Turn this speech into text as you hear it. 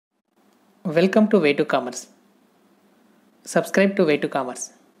Welcome to Way to Commerce. Subscribe to Way to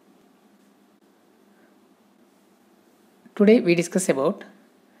Commerce. Today we discuss about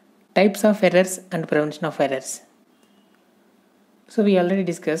types of errors and prevention of errors. So we already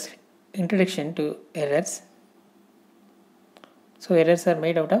discussed introduction to errors. So errors are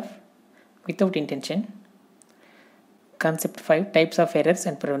made out of without intention. Concept 5, types of errors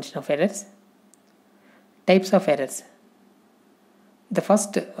and prevention of errors. Types of errors. The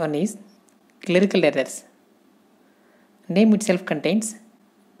first one is clerical errors. Name itself contains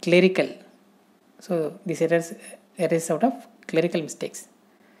clerical. So these errors out of clerical mistakes.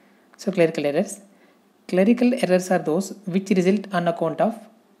 So clerical errors. Clerical errors are those which result on account of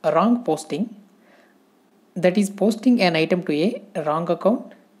a wrong posting, that is posting an item to a wrong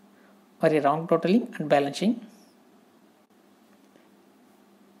account or a wrong totaling and balancing.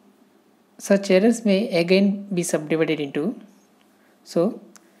 Such errors may again be subdivided into, so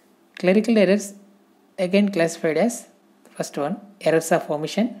clerical errors again classified as first one, errors of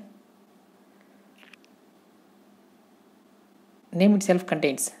omission. Name itself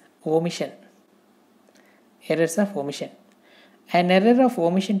contains omission. Errors of omission. An error of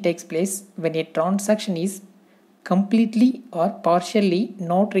omission takes place when a transaction is completely or partially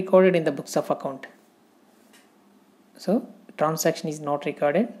not recorded in the books of account. So transaction is not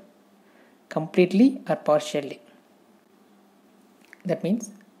recorded completely or partially. That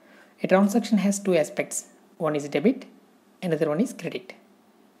means a transaction has two aspects. One is debit, another one is credit.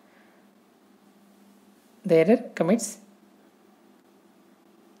 The error commits,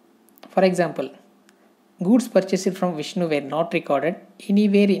 for example, goods purchased from Vishnu were not recorded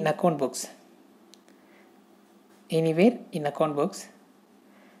anywhere in account books. Anywhere in account books.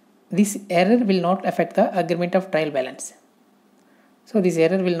 This error will not affect the agreement of trial balance. So this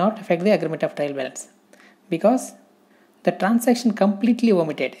error will not affect the agreement of trial balance because the transaction completely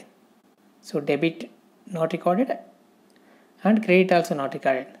omitted. So debit not recorded and credit also not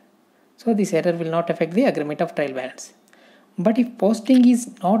recorded. So this error will not affect the agreement of trial balance. But if posting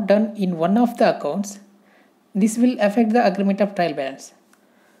is not done in one of the accounts, this will affect the agreement of trial balance.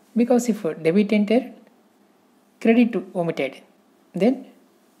 Because if debit entered, credit omitted, then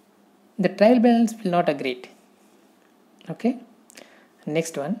the trial balance will not agree. Okay.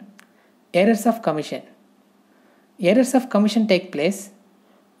 Next one, errors of commission. Errors of commission take place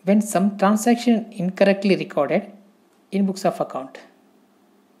when some transaction incorrectly recorded in books of account.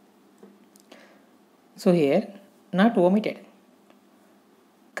 So here, not omitted.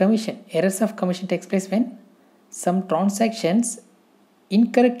 Commission. Errors of commission takes place when some transactions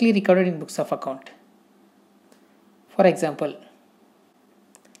incorrectly recorded in books of account. For example,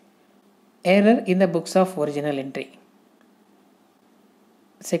 error in the books of original entry.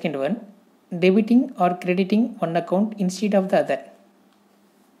 Second one, debiting or crediting one account instead of the other.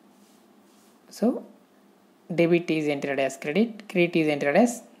 So debit is entered as credit, credit is entered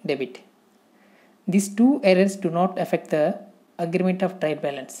as debit. These two errors do not affect the agreement of trial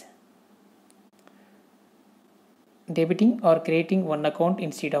balance. Debiting or creating one account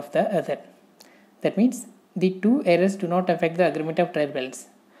instead of the other. That means the two errors do not affect the agreement of trial balance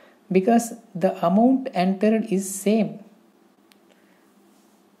because the amount entered is same.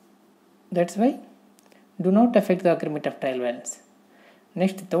 That's why do not affect the agreement of trial balance.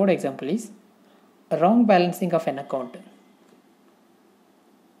 Next, third example is wrong balancing of an account.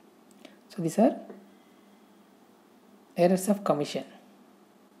 So these are errors of commission.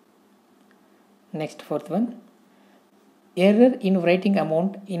 Next, fourth one, error in writing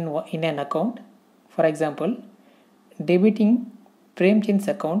amount in an account. For example, debiting Premchand's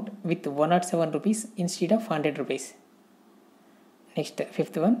account with 107 rupees instead of 100 rupees. Next,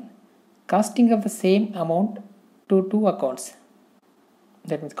 fifth one, casting of the same amount to two accounts.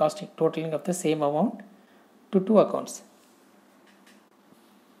 That means totaling of the same amount to two accounts.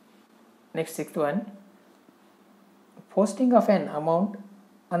 Next, sixth one, posting of an amount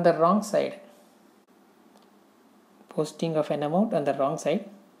on the wrong side. Posting of an amount on the wrong side.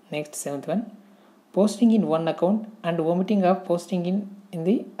 Next, seventh one, posting in one account and omitting of posting in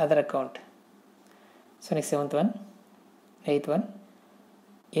the other account. So next, seventh one. Eighth one,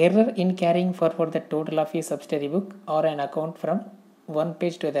 error in carrying forward the total of a subsidiary book or an account from one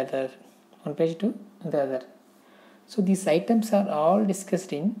page to the other. So these items are all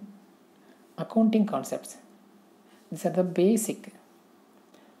discussed in accounting concepts. These are the basic.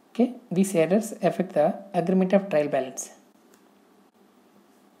 Okay, these errors affect the agreement of trial balance.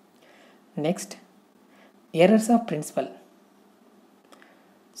 Next, errors of principal.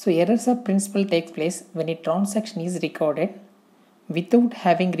 So errors of principal takes place when a transaction is recorded without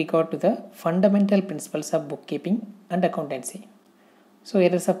having regard to the fundamental principles of bookkeeping and accountancy. So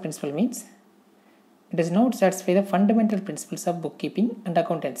errors of principle means it does not satisfy the fundamental principles of bookkeeping and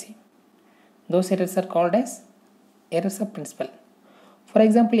accountancy. Those errors are called as errors of principle. For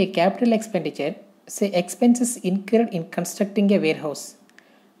example, a capital expenditure, say expenses incurred in constructing a warehouse,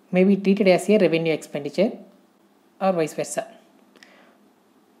 may be treated as a revenue expenditure or vice versa.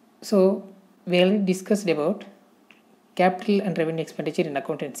 So we already discussed about capital and revenue expenditure in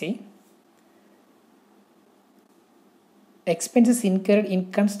accountancy. Expenses incurred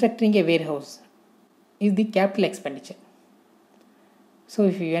in constructing a warehouse is the capital expenditure. So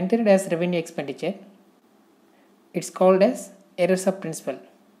if you enter it as revenue expenditure, it's called as errors of principle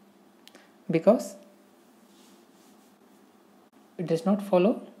because it does not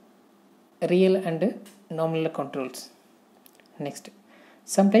follow real and nominal controls. Next,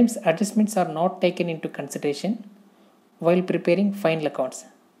 sometimes adjustments are not taken into consideration while preparing final accounts.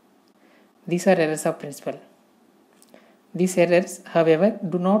 These are errors of principle. These errors, however,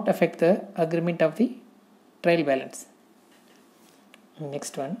 do not affect the agreement of the trial balance.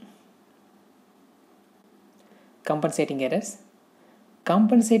 Next one, compensating errors.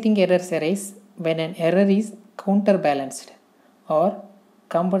 Compensating errors arise when an error is counterbalanced or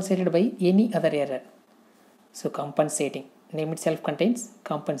compensated by any other error. So compensating, name itself contains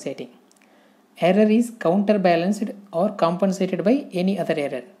compensating. Error is counterbalanced or compensated by any other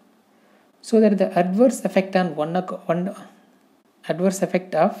error, so that the adverse effect on one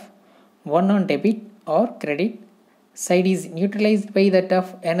on debit or credit side is neutralized by that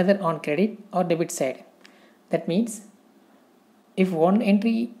of another on credit or debit side. That means if one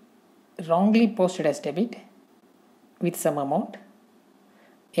entry wrongly posted as debit with some amount,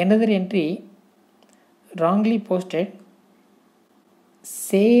 another entry wrongly posted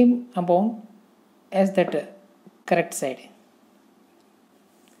same amount as that correct side.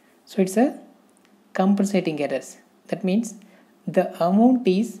 So it's a compensating errors. That means the amount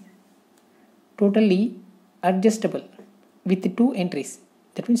is totally adjustable with two entries.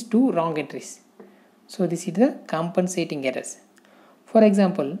 That means two wrong entries. So this is the compensating errors. For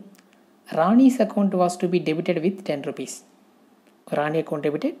example, Rani's account was to be debited with 10 rupees. Rani account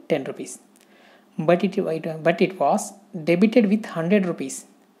debited 10 rupees. But it was debited with 100 rupees.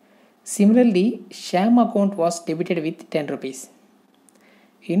 Similarly, Sham account was debited with 10 rupees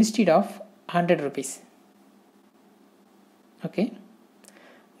instead of 100 rupees. Okay.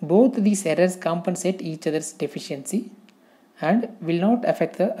 Both these errors compensate each other's deficiency and will not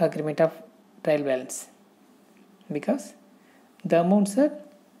affect the agreement of trial balance because the amounts are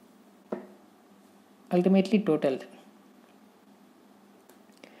ultimately totaled.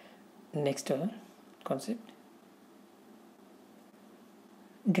 Next concept,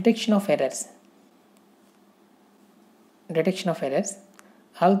 detection of errors. Detection of errors.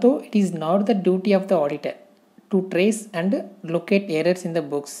 Although it is not the duty of the auditor to trace and locate errors in the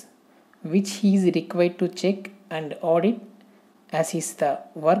books, which he is required to check and audit as is the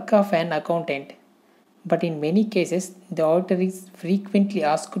work of an accountant, but in many cases the auditor is frequently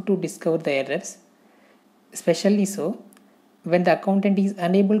asked to discover the errors, especially so when the accountant is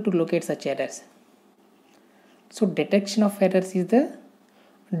unable to locate such errors. So detection of errors is the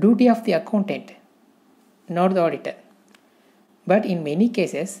duty of the accountant, not the auditor. But in many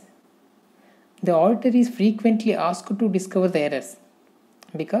cases, the auditor is frequently asked to discover the errors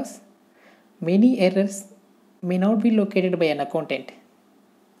because many errors may not be located by an accountant.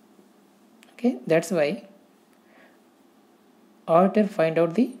 Okay, that's why auditor find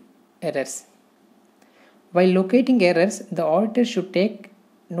out the errors. While locating errors, the auditor should take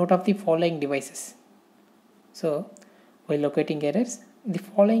note of the following devices. So, while locating errors, the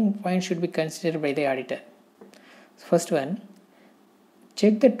following points should be considered by the auditor. First one,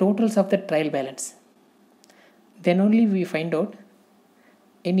 check the totals of the trial balance. Then only we find out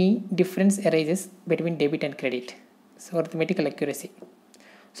any difference arises between debit and credit. So arithmetical accuracy.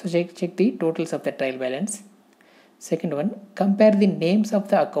 So check the totals of the trial balance. Second one, compare the names of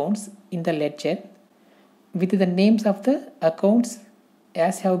the accounts in the ledger with the names of the accounts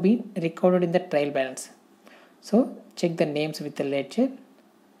as have been recorded in the trial balance. So check the names with the ledger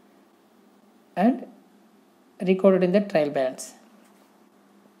and recorded in the trial balance.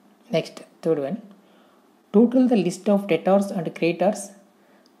 Next, third one, total the list of debtors and creditors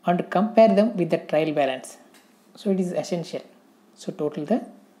and compare them with the trial balance. So it is essential. So total the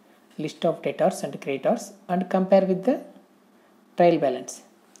list of debtors and creditors and compare with the trial balance.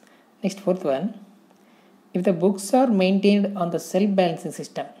 Next, fourth one, if the books are maintained on the self-balancing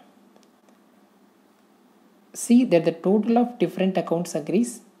system, see that the total of different accounts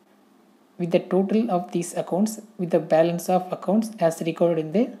agrees with the total of these accounts with the balance of accounts as recorded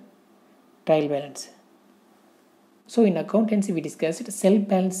in the trial balance. So in accountancy we discussed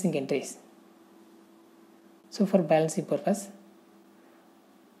self-balancing entries. So for balancing purpose,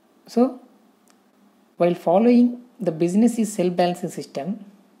 so while following the business is self-balancing system,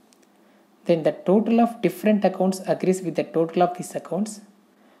 then the total of different accounts agrees with the total of these accounts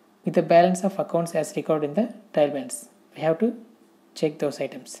with the balance of accounts as recorded in the trial balance. We have to check those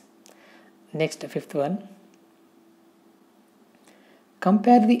items. Next, fifth one.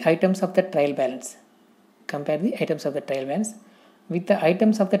 Compare the items of the trial balance. Compare the items of the trial balance with the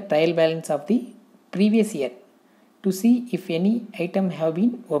items of the trial balance of the previous year to see if any item have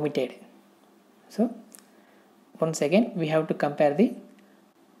been omitted. So once again we have to compare the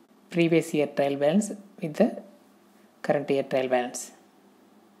previous year trial balance with the current year trial balance.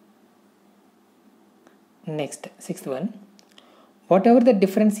 Next, sixth one. Whatever the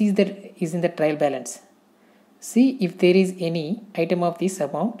difference is there is in the trial balance, see if there is any item of this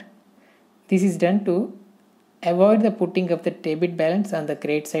amount. This is done to avoid the putting of the debit balance on the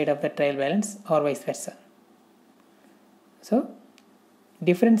credit side of the trial balance or vice versa. So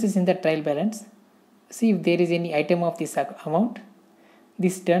differences in the trial balance, see if there is any item of this amount.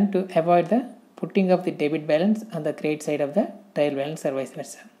 This is done to avoid the putting of the debit balance on the credit side of the trial balance or vice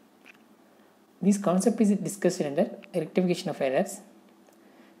versa. This concept is discussed under rectification of errors.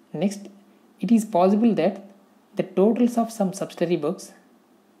 Next, it is possible that the totals of some subsidiary books,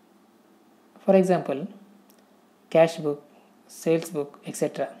 for example, cash book, sales book,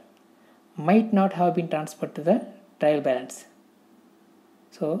 etc., might not have been transferred to the trial balance.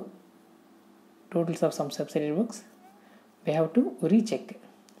 So, totals of some subsidiary books, we have to recheck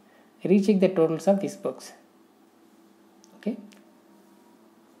the totals of these books. Okay.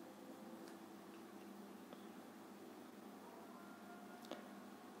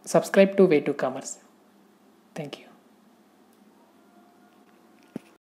 Subscribe to Way to Commerce. Thank you.